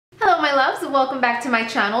loves, welcome back to my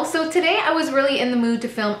channel. So today I was really in the mood to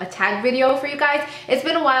film a tag video for you guys. It's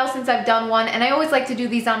been a while since I've done one, and I always like to do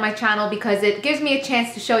these on my channel because it gives me a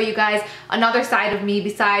chance to show you guys another side of me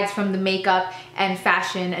besides from the makeup and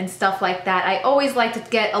fashion and stuff like that. I always like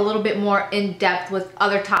to get a little bit more in depth with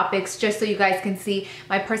other topics just so you guys can see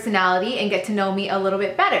my personality and get to know me a little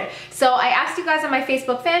bit better. So I asked you guys on my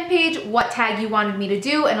Facebook fan page what tag you wanted me to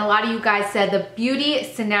do, and a lot of you guys said the beauty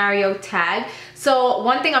scenario tag. So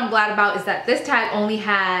one thing I'm glad about is that this tag only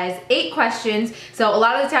has 8 questions. So a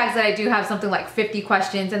lot of the tags that I do have something like 50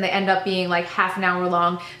 questions and they end up being like half an hour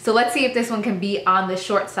long. So let's see if this one can be on the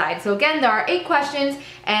short side. So again, there are 8 questions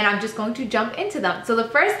and I'm just going to jump into them. So the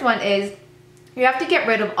first one is, you have to get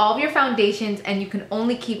rid of all of your foundations and you can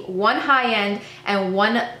only keep one high-end and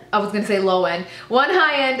one, I was gonna say low-end, one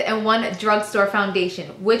high-end and one drugstore foundation.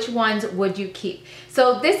 Which ones would you keep?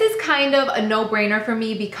 So this is kind of a no-brainer for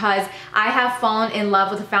me because I have fallen in love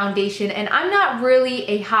with a foundation and I'm not really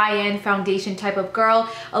a high-end foundation type of girl.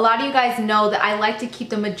 A lot of you guys know that I like to keep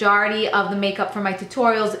the majority of the makeup for my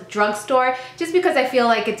tutorials drugstore just because I feel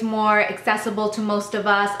like it's more accessible to most of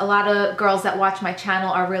us. A lot of girls that watch my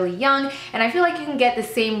channel are really young and I feel like you can get the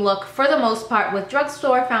same look for the most part with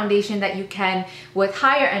drugstore foundation that you can with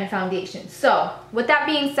higher end foundation. So with that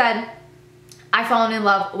being said, I've fallen in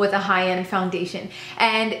love with a high-end foundation.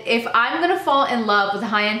 And if I'm gonna fall in love with a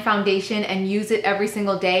high-end foundation and use it every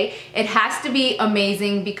single day, it has to be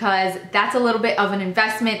amazing because that's a little bit of an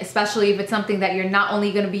investment, especially if it's something that you're not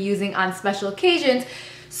only gonna be using on special occasions.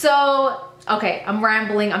 So, okay, I'm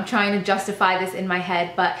rambling, I'm trying to justify this in my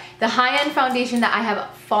head, but the high-end foundation that I have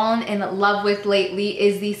fallen in love with lately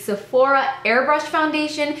is the Sephora Airbrush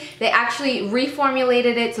foundation. They actually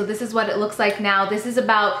reformulated it, so this is what it looks like now. This is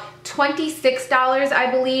about $26, I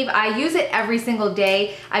believe. I use it every single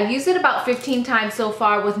day. I've used it about 15 times so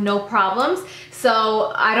far with no problems.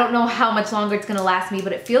 So I don't know how much longer it's gonna last me,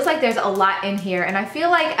 but it feels like there's a lot in here. And I feel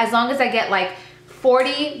like as long as I get like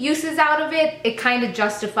 40 uses out of it, it kind of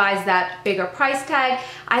justifies that bigger price tag.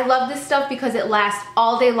 I love this stuff because it lasts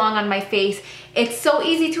all day long on my face. It's so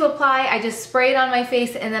easy to apply. I just spray it on my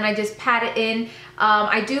face and then I just pat it in.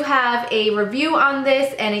 I do have a review on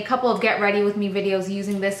this and a couple of get ready with me videos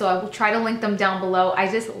using this, so I will try to link them down below. I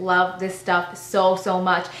just love this stuff so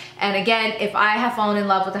much. And again, if I have fallen in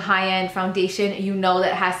love with a high-end foundation, you know that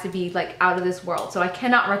it has to be like out of this world. So I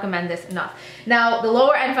cannot recommend this enough. Now, the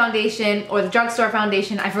lower end foundation or the drugstore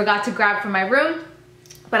foundation, I forgot to grab from my room.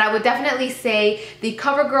 But I would definitely say the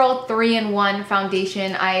CoverGirl 3-in-1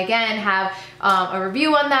 foundation. I again have a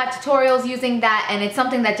review on that, tutorials using that, and it's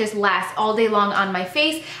something that just lasts all day long on my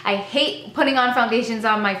face. I hate putting on foundations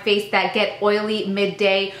on my face that get oily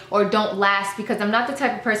midday or don't last because I'm not the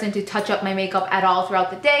type of person to touch up my makeup at all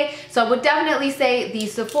throughout the day. So I would definitely say the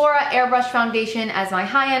Sephora Airbrush foundation as my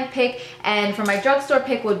high-end pick, and for my drugstore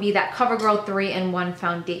pick would be that CoverGirl 3-in-1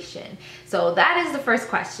 foundation. So that is the first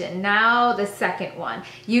question. Now the second one.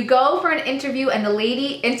 You go for an interview and the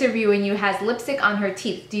lady interviewing you has lipstick on her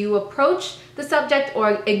teeth. Do you approach the subject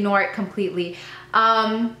or ignore it completely?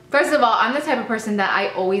 First of all, I'm the type of person that I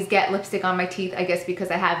always get lipstick on my teeth, I guess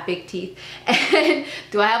because I have big teeth. And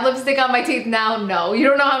do I have lipstick on my teeth now? No. You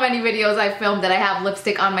don't know how many videos I've filmed that I have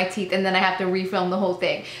lipstick on my teeth and then I have to refilm the whole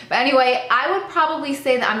thing. But anyway, I would probably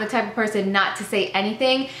say that I'm the type of person not to say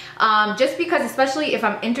anything, just because especially if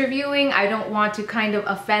I'm interviewing, I don't want to kind of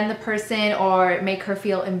offend the person or make her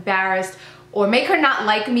feel embarrassed or make her not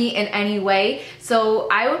like me in any way. So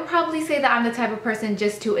I would probably say that I'm the type of person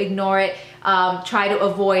just to ignore it, try to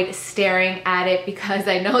avoid staring at it because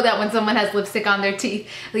I know that when someone has lipstick on their teeth,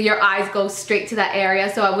 your eyes go straight to that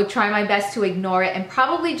area. So I would try my best to ignore it and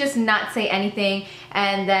probably just not say anything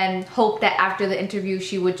and then hope that after the interview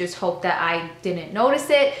she would just hope that I didn't notice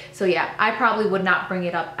it. So yeah, I probably would not bring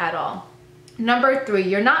it up at all. Number 3,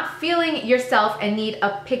 you're not feeling yourself and need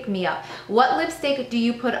a pick-me-up. What lipstick do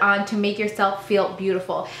you put on to make yourself feel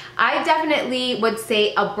beautiful? I definitely would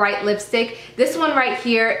say a bright lipstick. This one right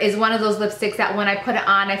here is one of those lipsticks that when I put it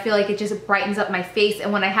on, I feel like it just brightens up my face.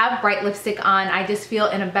 And when I have bright lipstick on, I just feel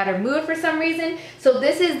in a better mood for some reason. So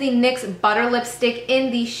this is the NYX Butter Lipstick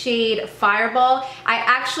in the shade Fireball. I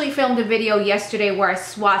actually filmed a video yesterday where I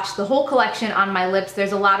swatched the whole collection on my lips.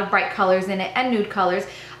 There's a lot of bright colors in it and nude colors.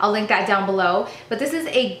 I'll link that down below. But this is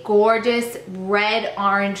a gorgeous red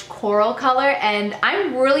orange coral color and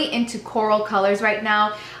I'm really into coral colors right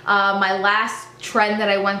now. My last trend that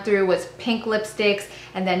I went through was pink lipsticks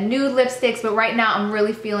and then nude lipsticks, but right now I'm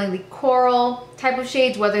really feeling the coral type of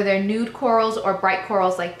shades, whether they're nude corals or bright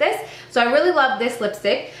corals like this. So I really love this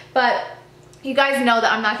lipstick, but You guys know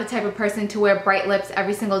that I'm not the type of person to wear bright lips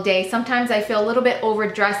every single day. Sometimes I feel a little bit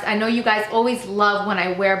overdressed. I know you guys always love when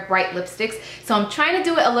I wear bright lipsticks, so I'm trying to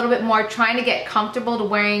do it a little bit more, trying to get comfortable to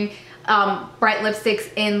wearing bright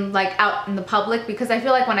lipsticks in like out in the public, because I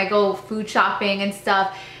feel like when I go food shopping and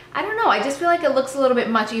stuff, I don't know, I just feel like it looks a little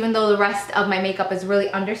bit much, even though the rest of my makeup is really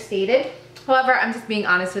understated. However, I'm just being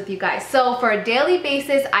honest with you guys. So for a daily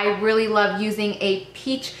basis, I really love using a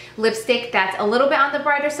peach lipstick that's a little bit on the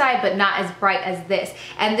brighter side, but not as bright as this.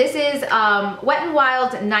 And this is Wet n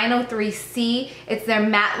Wild 903C. It's their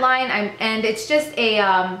matte line, and it's just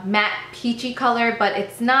a matte peachy color, but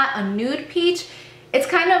it's not a nude peach. It's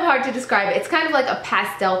kind of hard to describe it. It's kind of like a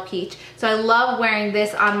pastel peach. So I love wearing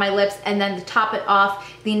this on my lips, and then to top it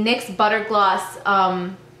off, the NYX Butter Gloss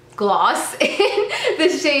gloss in the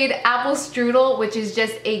shade Apple Strudel, which is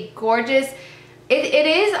just a gorgeous, it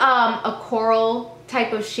is a coral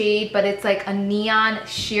type of shade, but it's like a neon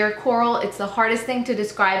sheer coral. It's the hardest thing to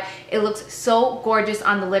describe. It looks so gorgeous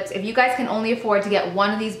on the lips. If you guys can only afford to get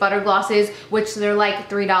one of these butter glosses, which they're like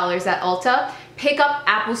 $3 at Ulta, pick up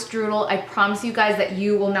Apple Strudel. I promise you guys that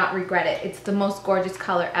you will not regret it. It's the most gorgeous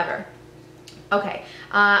color ever. Okay,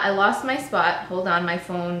 I lost my spot. Hold on, my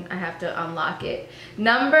phone, I have to unlock it.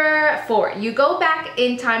 Number 4, you go back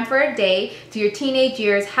in time for a day to your teenage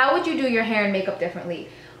years. How would you do your hair and makeup differently?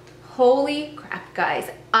 Holy crap, guys.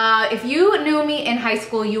 If you knew me in high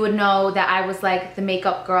school, you would know that I was like the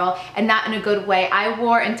makeup girl, and not in a good way. I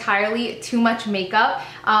wore entirely too much makeup.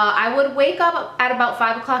 I would wake up at about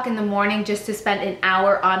 5 o'clock in the morning just to spend an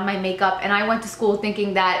hour on my makeup, and I went to school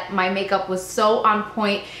thinking that my makeup was so on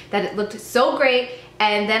point, that it looked so great.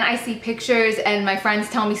 And then I see pictures and my friends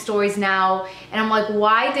tell me stories now, and I'm like,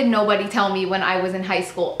 why did nobody tell me when I was in high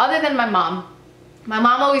school, other than my mom? My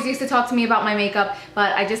mom always used to talk to me about my makeup,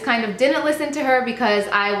 but I just kind of didn't listen to her because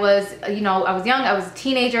I was, you know, I was young, I was a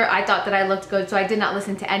teenager, I thought that I looked good, so I did not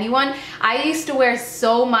listen to anyone. I used to wear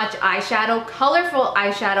so much eyeshadow, colorful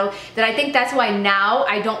eyeshadow, that I think that's why now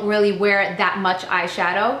I don't really wear that much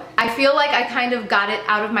eyeshadow. I feel like I kind of got it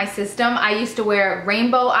out of my system. I used to wear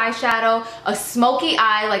rainbow eyeshadow, a smoky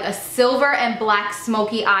eye, like a silver and black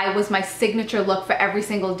smoky eye was my signature look for every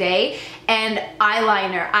single day, and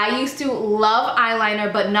eyeliner. I used to love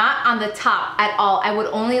eyeliner, but not on the top at all. I would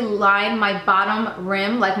only line my bottom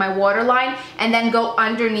rim, like my waterline, and then go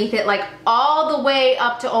underneath it, like all the way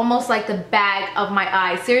up to almost like the bag of my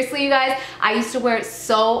eye. Seriously, you guys, I used to wear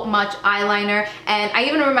so much eyeliner, and I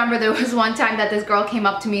even remember there was one time that this girl came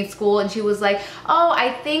up to me in school and she was like, oh,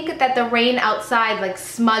 I think that the rain outside like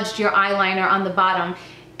smudged your eyeliner on the bottom.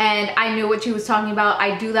 And I knew what she was talking about.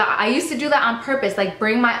 I do that. I used to do that on purpose, like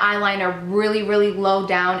bring my eyeliner really, really low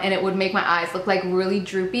down, and it would make my eyes look like really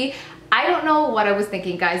droopy. I don't know what I was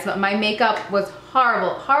thinking, guys, but my makeup was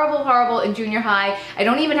horrible, horrible, horrible in junior high. I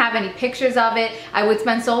don't even have any pictures of it. I would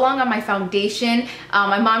spend so long on my foundation.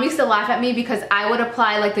 My mom used to laugh at me because I would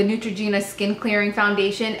apply like the Neutrogena skin clearing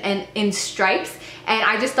foundation and in stripes, and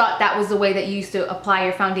I just thought that was the way that you used to apply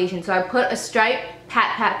your foundation. So I put a stripe,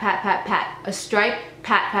 pat, pat, pat, pat, pat, a stripe,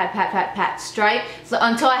 pat, pat, pat, pat, pat, stripe. So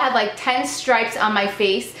until I had like 10 stripes on my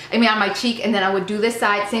face, I mean on my cheek, and then I would do this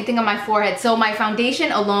side, same thing on my forehead. So my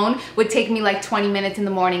foundation alone would take me like 20 minutes in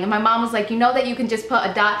the morning. And my mom was like, you know that you can just put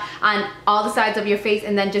a dot on all the sides of your face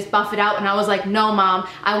and then just buff it out? And I was like, no mom,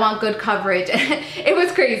 I want good coverage. It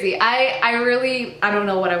was crazy. I don't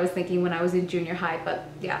know what I was thinking when I was in junior high, but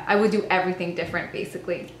yeah, I would do everything different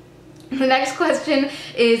basically. The next question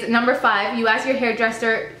is number 5. You ask your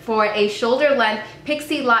hairdresser for a shoulder length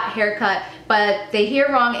pixie lot haircut, but they hear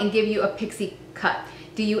wrong and give you a pixie cut.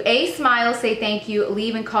 Do you A, smile, say thank you,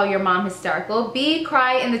 leave and call your mom hysterical, B,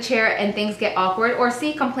 cry in the chair and things get awkward, or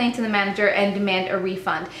C, complain to the manager and demand a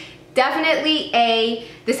refund? Definitely A.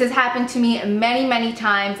 This has happened to me many, many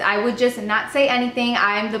times. I would just not say anything.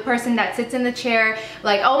 I'm the person that sits in the chair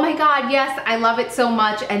like, oh my god, yes, I love it so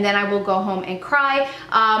much, and then I will go home and cry.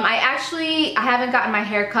 I haven't gotten my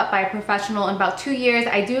hair cut by a professional in about 2 years.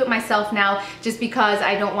 I do it myself now just because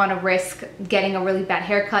I don't want to risk getting a really bad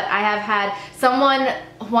haircut. I have had someone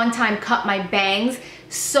one time cut my bangs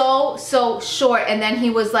so short, and then he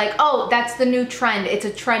was like, oh, that's the new trend. It's a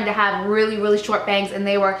trend to have really, really short bangs, and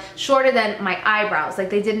they were shorter than my eyebrows. Like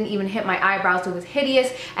they didn't even hit my eyebrows. It was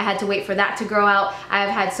hideous. I had to wait for that to grow out. I have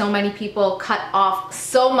had so many people cut off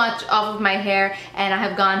so much off of my hair, and I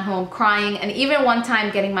have gone home crying. And even one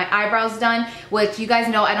time getting my eyebrows done, which you guys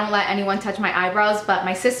know I don't let anyone touch my eyebrows, but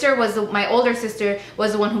my older sister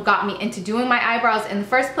was the one who got me into doing my eyebrows in the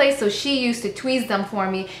first place, so she used to tweeze them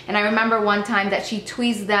for me. And I remember one time that she tweezed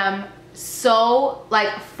them so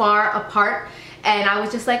like far apart, and I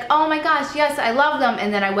was just like, oh my gosh, yes, I love them.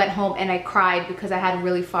 And then I went home and I cried because I had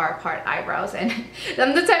really far apart eyebrows, and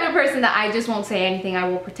I'm the type of person that I just won't say anything. I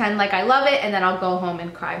will pretend like I love it and then I'll go home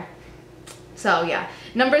and cry. So yeah.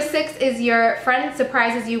 Number 6 is your friend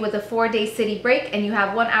surprises you with a 4-day city break and you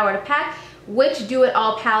have 1 hour to pack. Which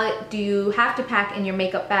do-it-all palette do you have to pack in your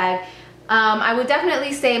makeup bag? I would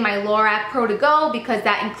definitely say my Lorac Pro To Go, because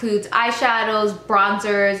that includes eyeshadows,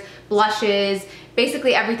 bronzers, blushes,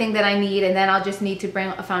 basically everything that I need, and then I'll just need to bring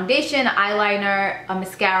a foundation, eyeliner, a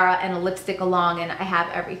mascara, and a lipstick along, and I have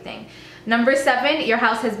everything. Number 7, your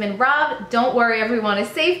house has been robbed. Don't worry, everyone is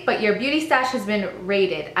safe, but your beauty stash has been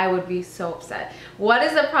raided. I would be so upset. What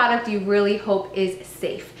is a product you really hope is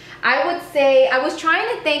safe? I would say, I was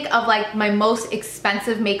trying to think of like my most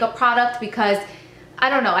expensive makeup product, because I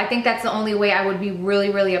don't know, I think that's the only way I would be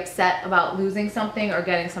really upset about losing something or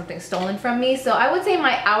getting something stolen from me. So I would say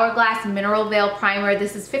my Hourglass Mineral Veil Primer.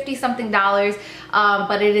 This is $50-something,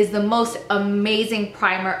 but it is the most amazing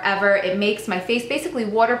primer ever. It makes my face basically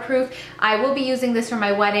waterproof. I will be using this for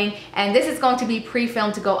my wedding, and this is going to be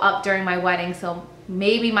pre-filmed to go up during my wedding, so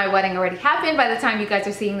maybe my wedding already happened by the time you guys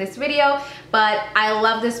are seeing this video. But I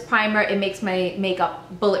love this primer. It makes my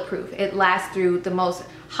makeup bulletproof. It lasts through the most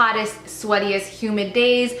hottest, sweatiest, humid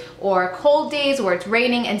days or cold days where it's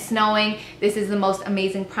raining and snowing. This is the most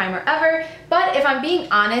amazing primer ever. But if I'm being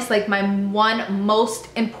honest, like my one most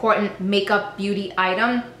important makeup beauty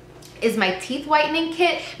item is my teeth whitening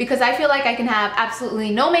kit, because I feel like I can have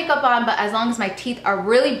absolutely no makeup on, but as long as my teeth are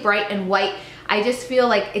really bright and white, I just feel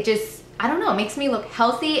like it just, I don't know, it makes me look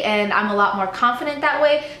healthy and I'm a lot more confident that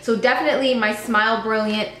way. So definitely my Smile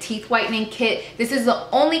Brilliant Teeth Whitening Kit. This is the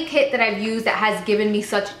only kit that I've used that has given me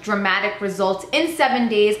such dramatic results in 7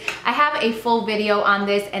 days. I have a full video on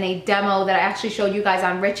this and a demo that I actually showed you guys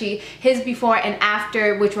on Richie, his before and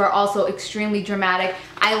after, which were also extremely dramatic.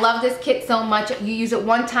 I love this kit so much. You use it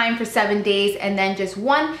one time for 7 days and then just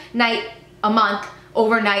one night a month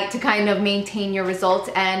overnight to kind of maintain your results.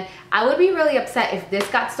 And I would be really upset if this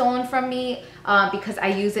got stolen from me because I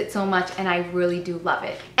use it so much and I really do love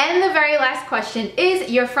it. And the very last question is,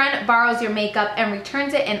 your friend borrows your makeup and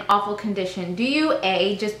returns it in awful condition. Do you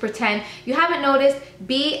A, just pretend you haven't noticed,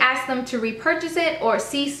 B, ask them to repurchase it, or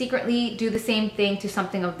C, secretly do the same thing to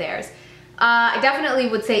something of theirs? I definitely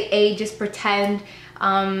would say A, just pretend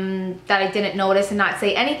that I didn't notice and not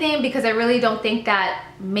say anything, because I really don't think that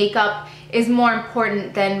makeup is more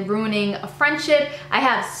important than ruining a friendship. I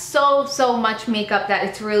have so much makeup that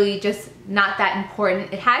it's really just not that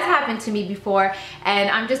important. It has happened to me before, and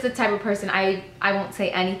I'm just the type of person, I won't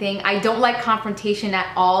say anything. I don't like confrontation at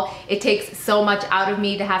all. It takes so much out of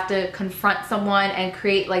me to have to confront someone and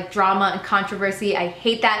create like drama and controversy. I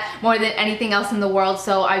hate that more than anything else in the world.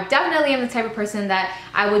 So I definitely am the type of person that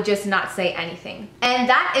I would just not say anything. And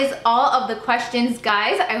that is all of the questions,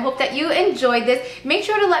 guys. I hope that you enjoyed this. Make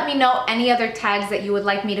sure to let me know any other tags that you would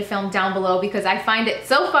like me to film down below, because I find it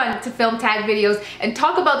so fun to film tag videos and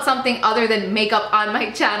talk about something other than makeup on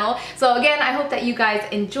my channel. So again, I hope that you guys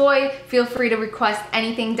enjoy. Feel free to request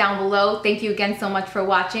anything down below. Thank you again so much for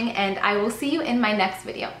watching, and I will see you in my next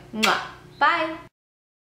video. Mwah. Bye!